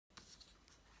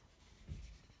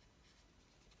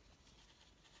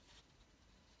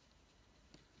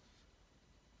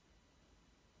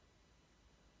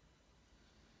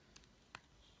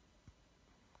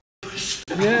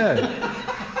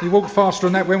Yeah. He walked faster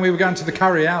than that when we were going to the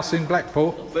curry house in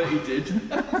Blackpool. I bet he did. It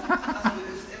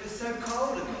was so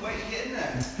cold, I couldn't wait to get in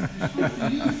there.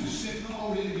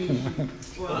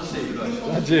 Well, I see.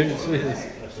 Did you? Cheers.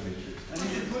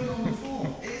 Put it on the floor.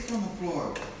 It is on the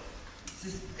floor.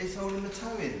 It's holding the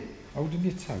toe in. Holding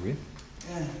your toe in?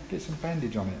 Yeah. Get some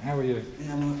bandage on it. How are you?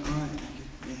 Yeah, I'm alright.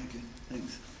 Yeah, good.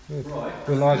 Thanks. Good. Right.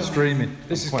 We're live streaming.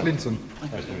 This is Clinton.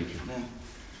 Yeah.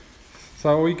 So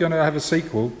are we going to have a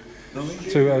sequel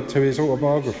to his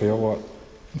autobiography or what?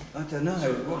 I don't know.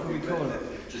 What can we call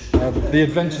it? The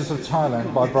Adventures of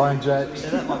Thailand by Brian Jacks. Yeah,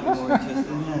 that might be more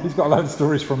interesting. Yeah. He's got a load of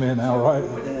stories from here now, right?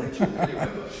 Yeah.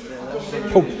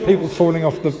 People falling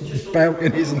off the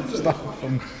balconies and stuff.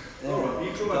 And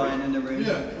Dying in the room.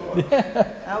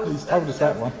 yeah. He's told us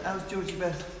that one. How's Georgie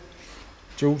Best?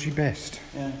 Georgie Best.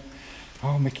 Yeah.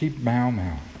 Oh, Mickey Mau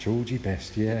Mau. Georgie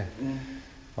Best, yeah.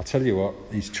 I'll tell you what,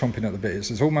 he's chomping at the bit.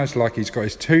 It's almost like he's got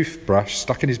his toothbrush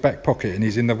stuck in his back pocket and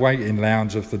he's in the waiting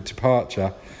lounge of the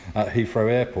departure at Heathrow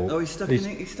Airport. Oh, he's stuck in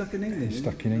England. He's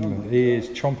stuck in England. He is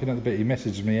chomping at the bit. He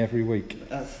messages me every week.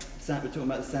 We're talking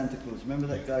about Santa Claus. Remember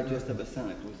that guy dressed up as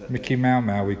Santa Claus? Mickey Mau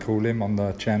Mau, we call him on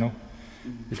the channel.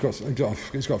 He's got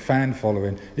a fan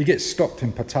following. He gets stopped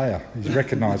in Pattaya. He's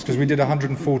recognised because we did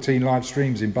 114 live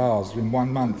streams in bars in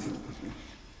 1 month.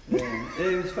 Yeah,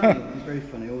 it was funny. It was very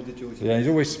funny. All the Georgie. Yeah, he's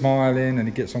always smiling and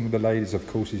he gets on with the ladies. Of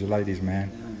course, he's a ladies'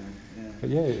 man. Yeah. But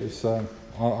yeah, it was. I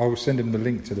will send him the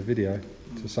link to the video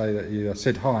to say that you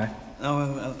said hi.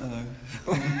 Oh,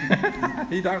 hello.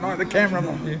 You don't like the camera,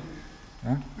 not you?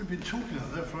 Huh? We've been talking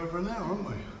out there for over an hour, haven't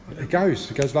we? It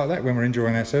goes like that when we're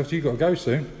enjoying ourselves. You've got to go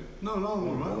soon. No, I'm all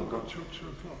right. I've got till 2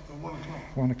 o'clock, or 1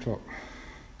 o'clock. 1 o'clock.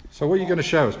 So what are you going to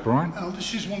show us, Brian? Oh,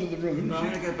 this is one of the rooms. No, I'm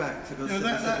going to go back to Yeah,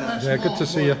 that's Yeah, good Mark, to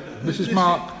see you. This is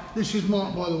Mark. This is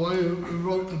Mark, by the way, who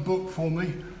wrote the book for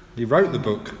me. He wrote the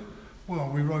book. Well,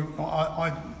 we wrote.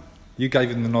 You gave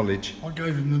him the knowledge. I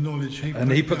gave him the knowledge.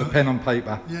 And he put the pen on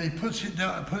paper. Yeah, he puts it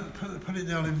down. Put it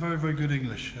down in very, very good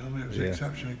English. I mean, it was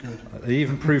exceptionally good. He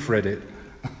even proofread it.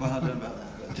 Well, I don't know about that.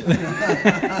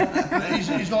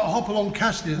 He's like Hopalong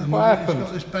Cassidy at the What moment. happened? He's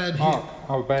got this bad hit.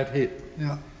 Oh, bad hit.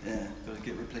 Yeah. Yeah, got to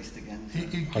get replaced again.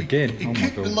 Again? He Oh my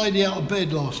kicked the God. lady out of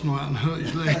bed last night and hurt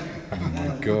his leg. Oh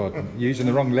my God. Using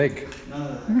the wrong leg.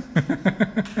 No.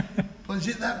 Well, is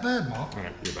it that bad, Mark?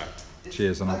 Alright, you're back.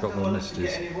 Cheers, and I've got the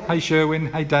messages. Hey Sherwin,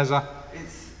 hey Dazza.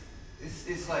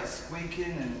 It's like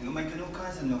squeaking and you're making all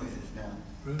kinds of noises now.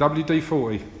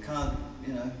 WD-40.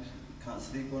 Can't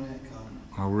sleep on it,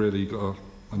 can't. Oh really, you got to,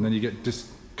 and then you get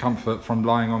discomfort from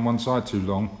lying on one side too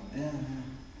long. Yeah.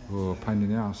 Oh, pain in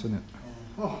the ass, isn't it?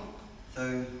 Yeah. Oh.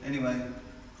 So, anyway.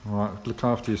 Alright, look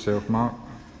after yourself, Mark.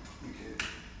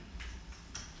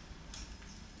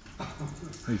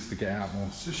 Needs to get out more.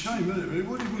 It's a shame, isn't it? Really?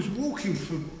 Well, he was walking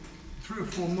for 3 or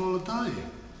 4 miles a day.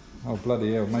 Oh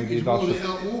bloody hell, maybe He's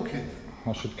out walking.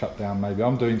 I should cut down maybe.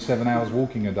 I'm doing 7 hours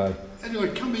walking a day.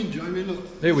 Anyway, come in, Jamie.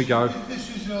 Look. Here we go. This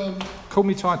is Call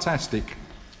me Thaitastic.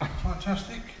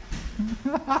 Fantastic.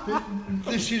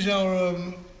 This is our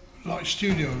like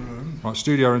studio room. Right,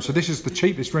 studio room. So this is the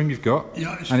cheapest room you've got.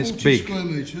 Yeah, it's and 40 it's big. square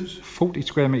metres. 40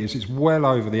 square metres. It's well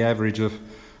over the average of,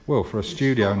 well, for a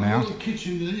studio now. A little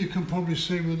kitchen there. You can probably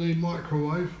see with the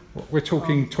microwave. We're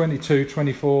talking 22,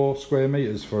 24 square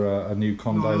metres for a new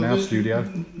condo now, studio.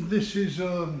 This is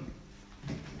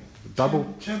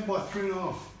Double. 10 by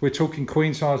 3.5. We're talking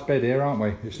queen size bed here, aren't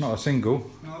we? It's not a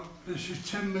single. No, this is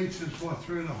 10 metres by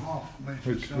 3.5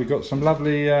 metres. We've got some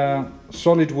lovely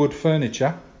solid wood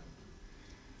furniture.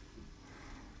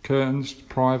 Curtains,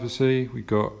 privacy. We've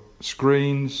got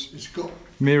screens, It's got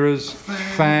mirrors,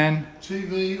 fan,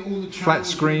 TV, all the flat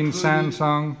screen, included.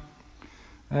 Samsung,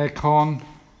 aircon,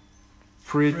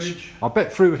 fridge. I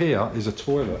bet through here is a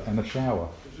toilet and a shower.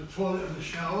 There's a toilet and a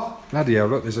shower. Bloody hell,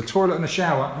 look, there's a toilet and a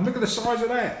shower, and look at the size of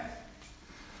that.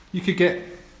 You could get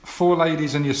 4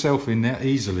 ladies and yourself in there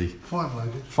easily. 5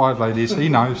 ladies. 5 ladies, he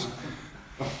knows.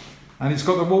 And it's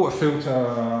got the water filter,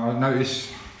 I noticed,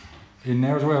 in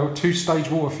there as well. 2-stage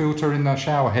water filter in the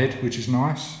shower head, which is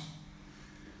nice.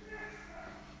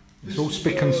 It's all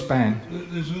spick and span.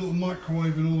 There's a little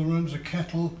microwave in all the rooms, a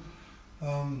kettle.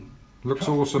 Looks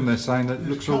awesome, they're saying that.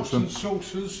 Looks awesome. Cups and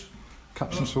saucers.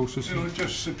 Cups and saucers. You know,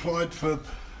 just supplied for.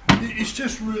 It's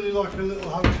just really like a little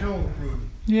hotel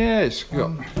room. Yeah, it's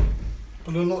got.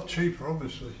 But a lot cheaper,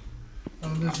 obviously.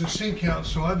 There's a sink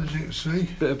outside, as you can see.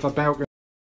 Bit of a balcony.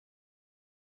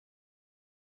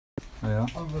 Yeah.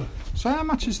 Over, So how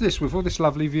much is this with all this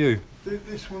lovely view?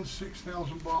 this one's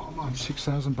 6,000 baht a month.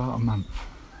 6,000 baht a month.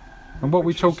 And what are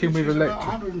we talking with electric?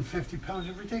 £150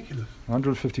 is ridiculous.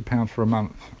 £150 for a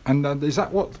month. And is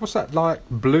that what's that like?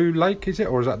 Blue Lake, is it,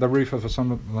 or is that the roof of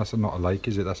some? That's not a lake,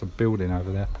 is it? That's a building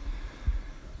over there.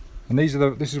 And these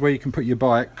are this is where you can put your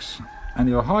bikes, and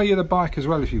you'll hire the bike as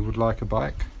well if you would like a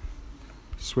bike.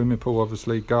 Swimming pool,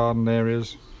 obviously, garden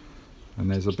areas,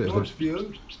 and there's a bit of a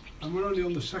view. And we're only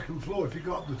on the second floor. If you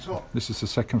go up the top, this is the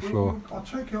second floor. I'll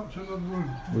take you up to another room.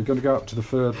 We've got to go up to the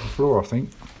third floor, I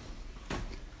think.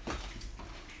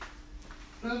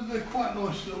 They're quite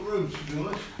nice little rooms, to be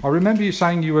honest. I remember you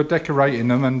saying you were decorating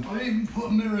them, and I even put a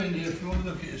mirror in here if you want to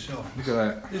look at yourself. look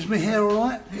at that. Is my hair all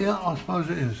right? Yeah, I suppose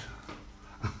it is.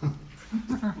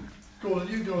 Go on,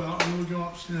 you go out and we'll go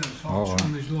upstairs. I'll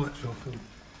turn these lights off.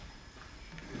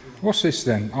 What's this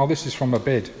then? Oh, this is from a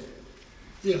bed.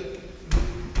 Yeah.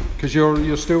 Because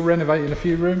you're still renovating a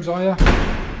few rooms, are you?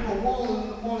 Well,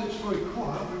 while it's very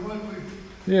quiet,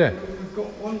 Yeah. we've got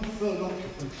 1/3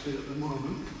 occupancy at the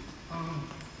moment.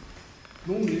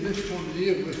 Normally this time of the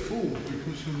year we're full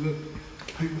because of the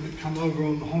people that come over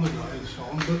on holiday and so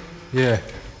on, but Yeah.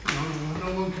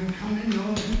 no one can come in, no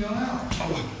one can go out. So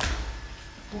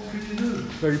what can you do?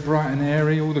 Very bright and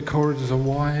airy. All the corridors are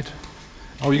wide.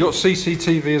 Oh, you got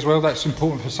CCTV as well. That's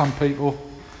important for some people.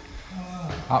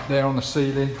 Up there on the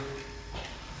ceiling.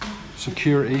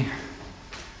 Security.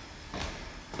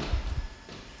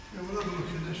 Yeah, we'll have a look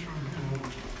in this room.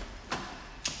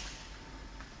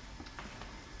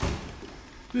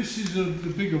 This is the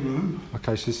bigger room.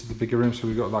 Okay, so this is the bigger room. So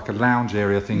we've got like a lounge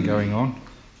area thing going on.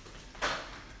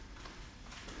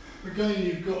 Again,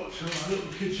 you've got a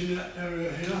little kitchenette area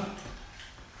here.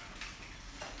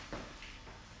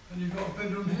 And you've got a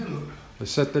bedroom here, look. They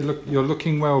said you're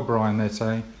looking well, Brian, they're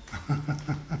saying.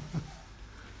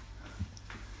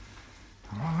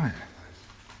 Alright.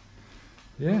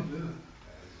 Yeah.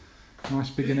 Nice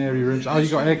big and airy rooms. Oh, you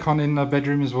got aircon in the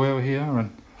bedroom as well here,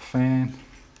 and fan.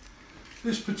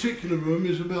 This particular room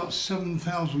is about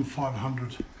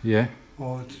 7,500. Yeah.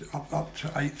 Or it's up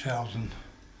to 8,000.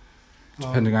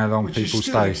 Depending on how long people which is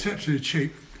stay. still exceptionally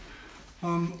cheap.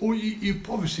 Or you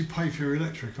obviously pay for your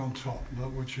electric on top,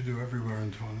 which you do everywhere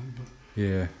in Thailand. But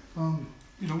Yeah.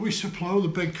 you know, we supply all the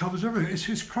bed covers, everything.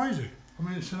 It's crazy. I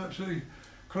mean, it's an absolutely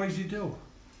crazy deal.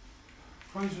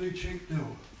 Crazily cheap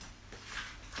deal.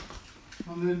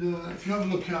 And then if you have a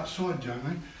look outside,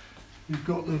 Jamie, you've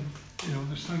got the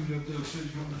same job there. So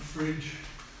you've got the fridge,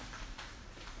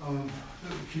 little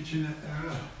kitchenette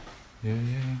area.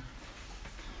 Yeah.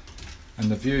 And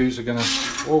the views are gonna.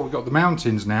 Oh, we've got the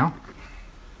mountains now.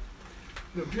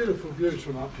 Got beautiful views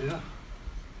from up here.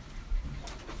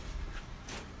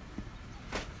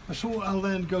 That's all our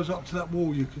land goes up to that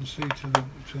wall. You can see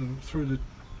through the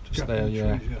Just gap there, in the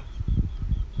yeah. trees,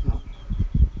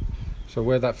 So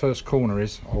where that first corner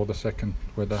is, or the second,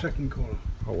 where the. Second corner.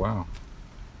 Oh wow.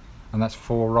 And that's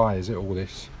 4 rai, is it? All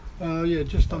this. Yeah,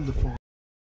 just under 4.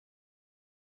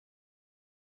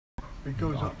 It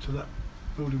goes up to that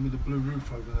building with the blue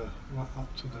roof over there, right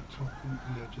up to the top and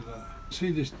the edge of that.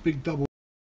 See this big double.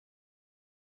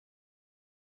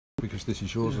 Because this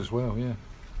is yours as well, yeah.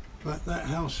 That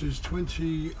house is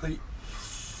 28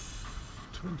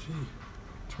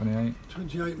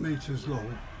 metres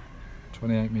long.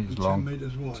 28 metres long. 10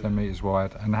 metres wide. 10 metres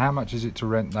wide. And how much is it to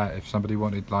rent that if somebody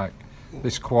wanted like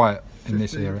this quiet in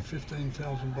this area?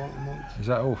 15,000 baht a month. Is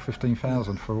that all?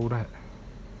 15,000 for all that?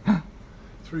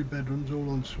 3 bedrooms,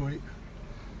 all en suite.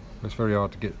 It's very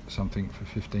hard to get something for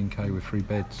 15k with 3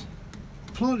 beds.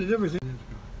 Planted everything.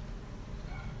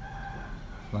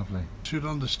 Lovely. Should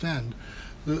understand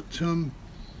that to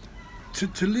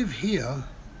live here,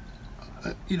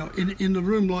 you know, in the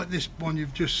room like this one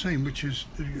you've just seen, which is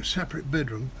a separate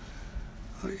bedroom,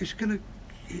 it's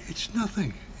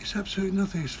nothing. It's absolutely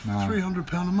nothing. It's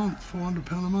 £300 a month,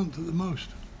 £400 a month at the most.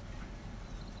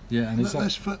 Yeah, and is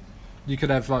that's for. You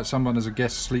could have like someone as a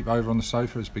guest sleep over on the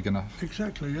sofa. It's big enough.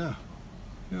 Exactly. Yeah.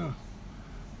 Yeah.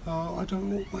 I don't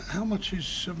know how much is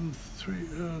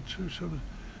 7,327.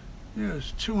 Yeah,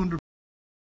 it's 200.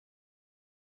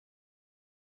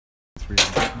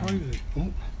 Crazy.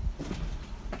 Oh,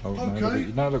 Okay.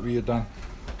 no, look what you've done.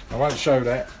 I won't show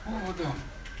that. What have I done?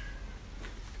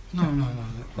 No.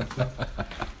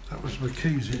 That was my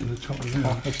keys hitting the top of the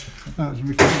house. That was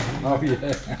my keys. Oh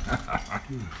yeah.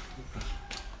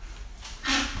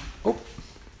 Oh.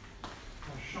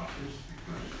 I'll shut this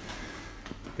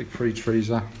because Big fridge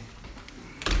freezer.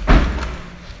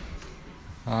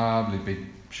 Lovely big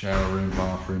shower room,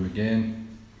 bathroom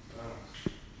again.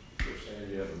 They're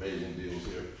saying you have amazing deals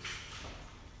here.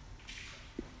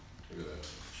 Look at that.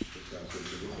 Just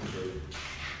downstairs,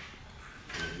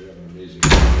 you have an amazing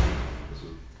deal.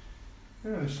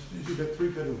 Yeah, You get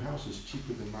 3-bedroom houses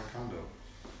cheaper than my condo.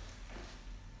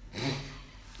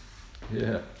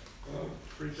 Yeah.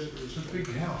 3 bedrooms. it's a big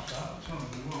house, that, time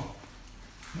as well.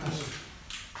 Massive.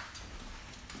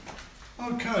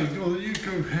 Okay, go on, you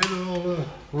go ahead and I'll...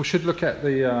 We should look at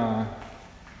the.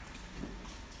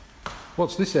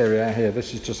 What's this area out here?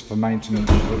 This is just for maintenance.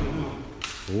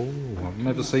 Oh, I've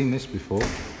never seen this before.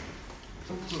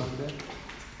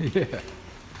 Yeah.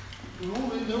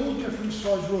 They're all different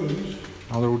size rooms.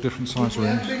 Oh, they're all different size We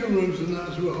have rooms. bigger rooms than that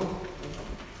as well.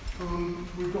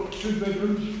 We've got 2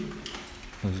 bedrooms.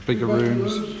 There's bigger 2 bedroom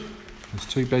rooms. There's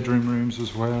 2 bedroom rooms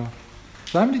as well.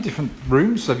 So how many different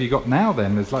rooms have you got now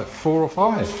then? There's like 4 or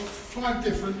 5? There's 5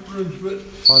 different rooms, but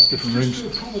 5 different it's rooms.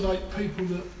 just to accommodate people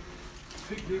that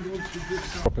particularly want to get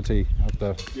stuff. Property of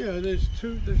the. Yeah, there's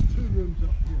two rooms up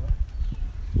here,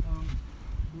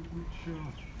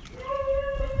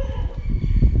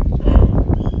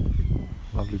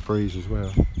 Lovely breeze as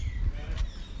well.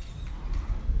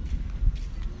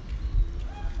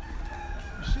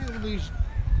 you see all these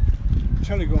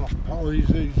telegraph poles,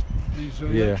 these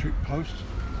electric posts.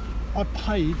 I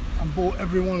paid and bought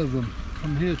every one of them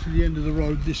from here to the end of the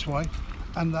road this way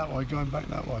and that way, going back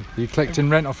that way. Are you collecting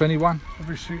rent off anyone?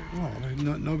 Every single, well, I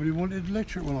mean, nobody wanted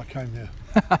electric when I came here.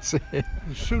 That's it.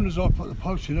 As soon as I put the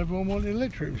post in, everyone wanted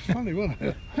electric. It was funny, wasn't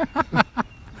it?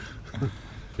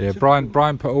 Yeah,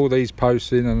 Brian put all these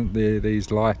posts in and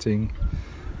these lighting.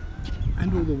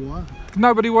 And all the wire.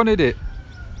 Nobody wanted it,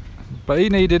 but he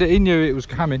needed it. He knew it was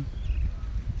coming.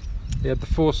 He had the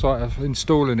foresight of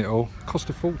installing it all. Cost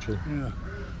a fortune. Yeah.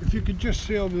 If you could just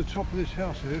see over the top of this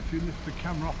house here, if you lift the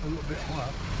camera up a little bit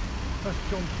higher, that's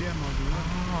John Tiem over there.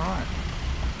 All right.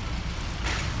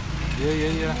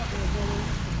 Yeah.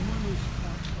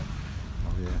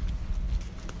 Oh yeah.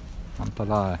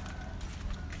 Pattaya.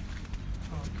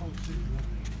 I can't see it now.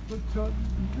 But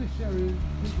this area,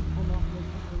 people come up and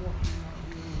they're watching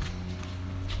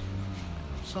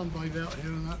sunbathe out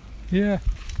here and that. Yeah.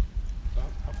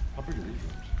 How big are these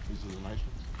rooms? These are the nice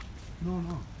ones?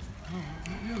 No.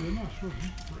 Yeah, they're nice rooms,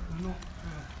 but they're not.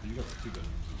 You got the 2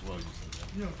 bedrooms as well, you said that.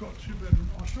 Yeah, I've got 2 bedroom.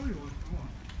 I'll show you one. Come on.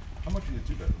 How much are your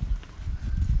 2 bedrooms?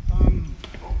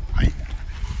 8.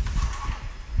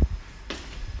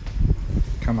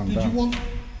 Come on down.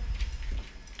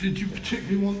 Did you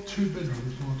particularly want 2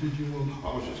 bedrooms, or did you want? I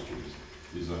was just curious.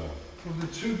 These Well,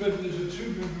 there's a 2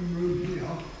 bedroom room here.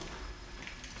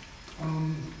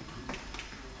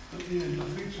 At the end, I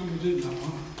think someone's in that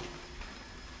one.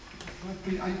 That'd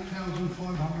be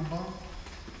 $8,500.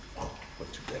 what,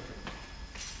 2 bedrooms?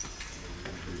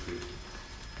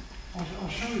 I'll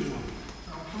show you one.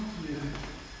 I'll come to the end.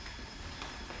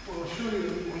 Well, I'll show you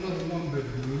another 1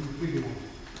 bedroom room, a bigger one.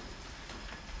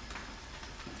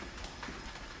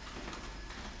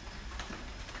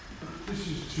 This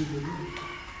is 2 bedroom.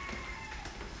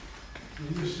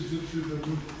 And this is a 2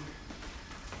 bedroom.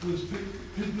 There's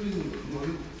people in them at the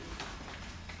moment.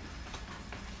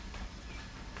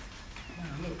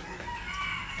 Now look.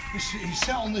 He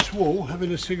sat on this wall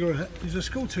having a cigarette. He's a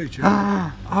school teacher.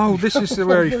 Oh, this is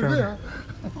where he found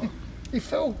it. He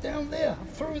fell down there,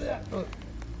 through that. Look.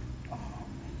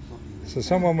 So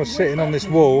someone was sitting on this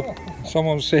wall.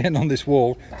 Someone was sitting on this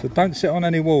wall. So don't sit on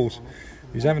any walls.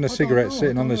 He's having a cigarette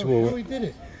sitting on this wall. How he did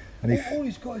it. And All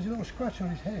he's got is a little scratch on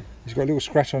his head. he's got a little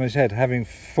scratch on his head, having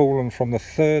fallen from the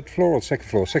 3rd floor or 2nd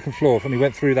floor. 2nd floor, and he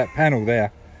went through that panel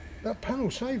there. That panel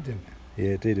saved him. Yeah,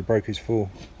 it did. It broke his fall.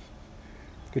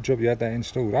 Good job you had that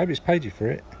installed. I hope he's paid you for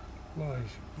it. Well,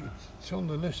 it's on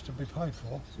the list to be paid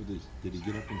for. So did he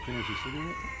get up and finish his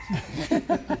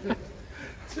cigarette?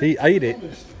 He ate it.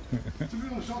 To be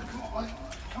honest, I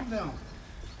come down.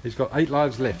 He's got 8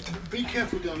 lives left. Be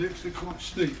careful down here because they're quite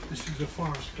steep. This is a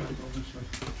fire escape, obviously.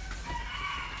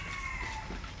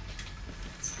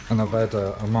 And I've had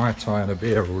a Mai Tai and a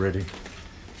beer already.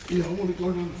 Yeah, I want to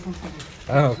go down the front of it.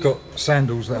 And I've got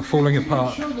sandals that are falling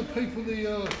apart. Show the people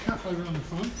the cafe around the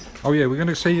front. Oh yeah, we're going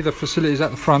to see the facilities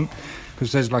at the front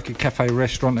because there's like a cafe,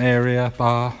 restaurant area,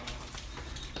 bar.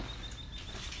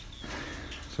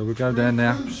 So we'll go down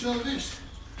now, Room service.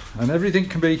 and everything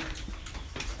can be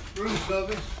Room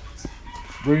service.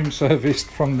 room serviced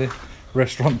from the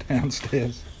restaurant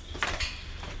downstairs.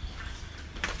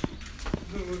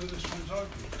 Look whether this one's open.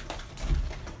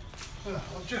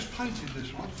 I've just painted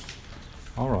this one.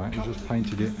 All right, we just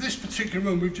painted it. This particular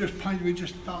room we've just painted. We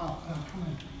just done up.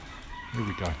 Here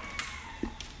we go.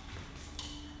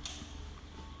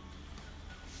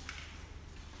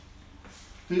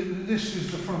 This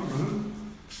is the front room.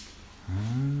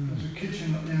 There's a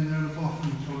kitchen up there and there and a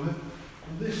bathroom and toilet.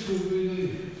 And this will be the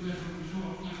bedroom.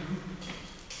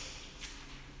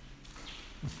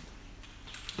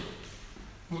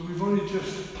 Well, we've only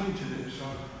just painted it, so.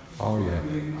 Oh yeah.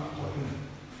 Everything up like that.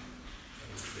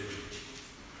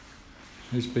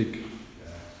 It's big.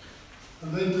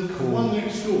 And then the one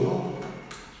next door,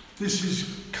 this is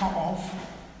cut off,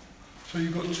 so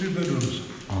you've got 2 bedrooms.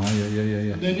 Oh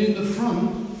yeah. And then in the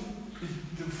front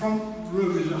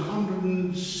room is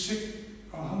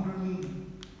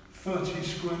 130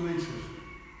 square metres.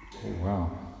 Oh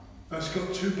wow. That's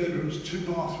got 2 bedrooms, 2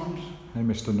 bathrooms, Hey,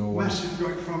 Mr. Norway. massive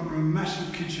great front room,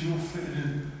 massive kitchen all fitted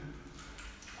in.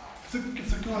 If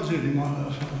the guy's here, he might let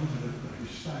us have a look at it, but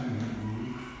he's staying there.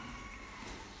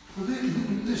 But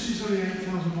this is only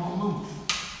 £8,000 a month.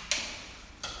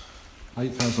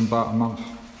 8,000 baht a month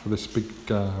for this big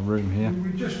room here. And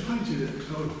we just painted it,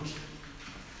 so.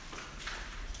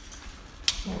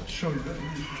 I'll show you that.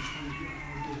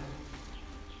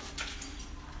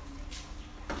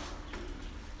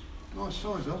 Nice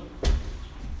size up.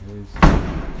 There's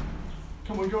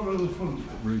Come on, go around the front.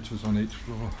 routers on each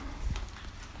floor.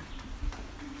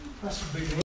 That's a big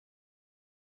room.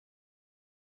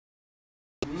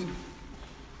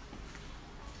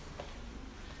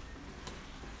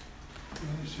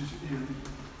 This is eerie.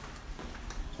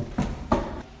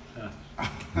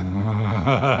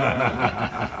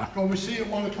 Well, we see you at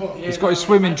 1 o'clock. He's got his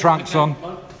swimming trunks on.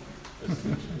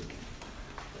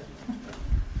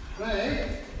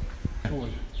 Hey.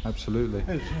 Absolutely.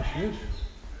 Yes, she is.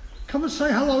 Come and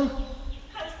say hello.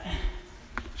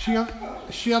 She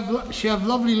have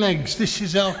lovely legs. This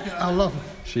is our love.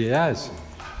 She has.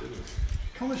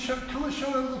 Come and show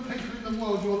all the people in the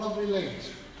world your lovely legs.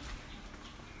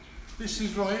 This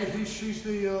is Ray. She's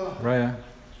the. Raya.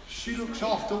 She looks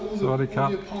after all the Sorry,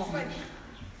 Cap. apartments.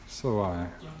 So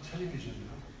are We're on television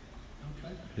now.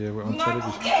 Okay. Yeah, we're on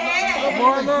television. Okay.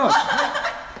 Why not?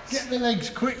 Get the legs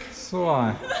quick. So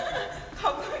I.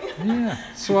 Yeah.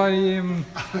 So I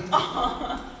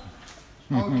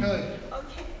Okay.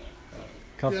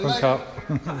 cup Yeah, and like- cup.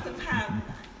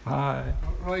 Hi.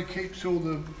 Ray keeps all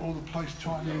the place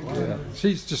tight and Yeah.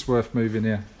 She's just worth moving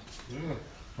here. Yeah.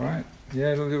 Right.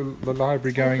 Yeah, the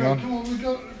library going Okay, on. come on, we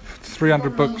go.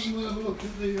 300 go round books. and have a look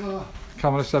at the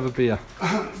Come on, let's have a beer.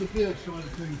 the beer side of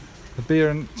things. A beer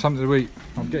and something to eat.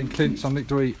 I'm getting Clint something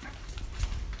to eat.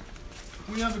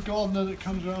 We have a gardener that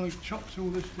comes around and chops all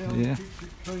this down, Yeah. keeps it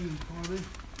clean and tidy.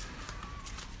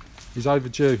 He's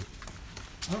overdue.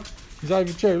 Huh? He's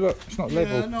overdue. Look, it's not Yeah,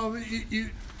 level. no, but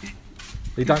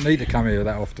He don't need to come here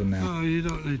that often now. no, you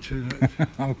don't need to.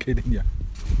 I'm kidding you.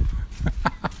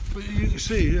 But you can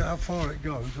see how far it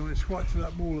goes. I mean, it's right to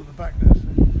that wall at the back there.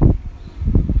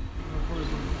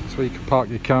 So you can park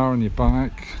your car and your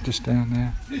bike just down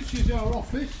there. This is our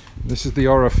office. This is the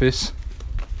orifice.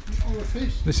 The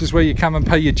orifice. This is where you come and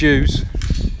pay your dues.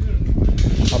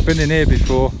 I've been in here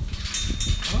before.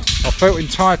 I felt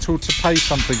entitled to pay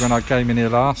something when I came in here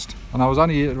last, and I was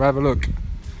only here to have a look.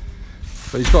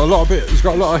 But he's got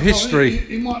a lot of history.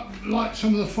 He might like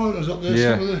some of the photos up there.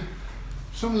 Yeah.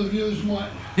 Some of the viewers might.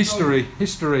 History.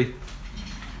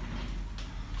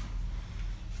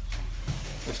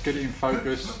 Let's get it in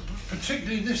focus.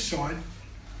 Particularly this side.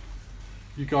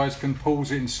 You guys can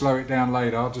pause it and slow it down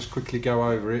later. I'll just quickly go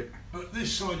over it. But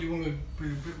this side you want to be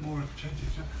a bit more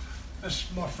attentive to. That's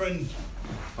my friend.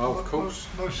 Oh, of course.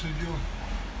 Most of you.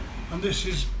 And this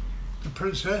is the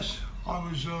princess. I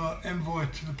was envoy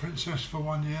to the princess for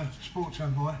 1 year, sports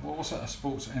envoy. Well, what's that, a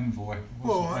sports envoy?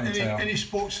 Well, any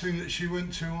sports thing that she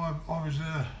went to, I was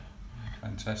there.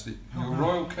 Fantastic. Oh, Your no.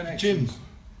 royal connections. Jim.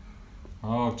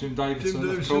 Oh, Jim Davidson, Jim of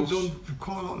Davidson's course. on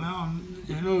quite a lot now, and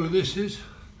you know who this is?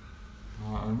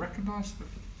 I recognise the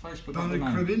face, but not the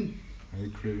Bernard name. Cribbin. Hey,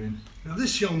 Cribbin. Now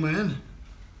this young man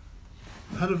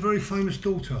had a very famous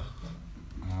daughter.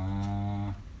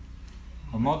 A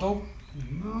model?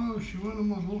 No, she wasn't a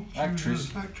model. She Actress.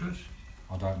 was an actress.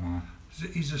 I don't know.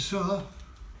 He's a sir.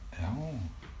 Oh.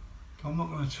 I'm not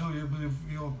going to tell you, but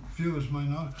your viewers may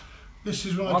know. This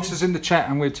is when Once it's in the chat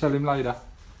and we'll tell him later.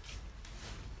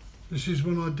 This is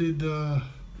when I did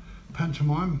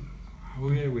pantomime.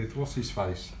 We're here with, what's his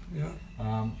face? Yeah.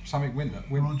 Something Winter.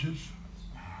 Rogers.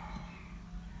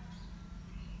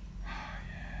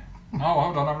 Oh,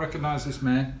 hold on, I recognise this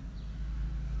man.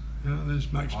 Yeah,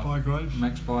 there's Max Bygraves.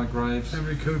 Max Bygraves.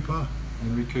 Henry Cooper.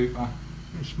 Henry Cooper.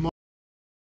 It's my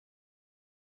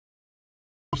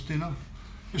dinner.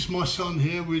 It's my son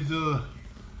here with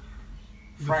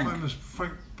Frank. the famous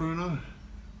Frank Bruno.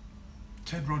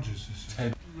 Ted Rogers. This is.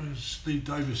 Ted. There's Steve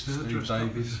Davis there. Steve dressed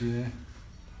up. Davis, yeah.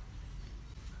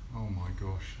 Oh my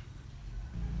gosh.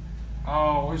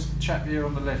 Oh, where's the chap here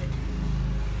on the left?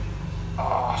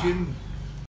 Ah, Jim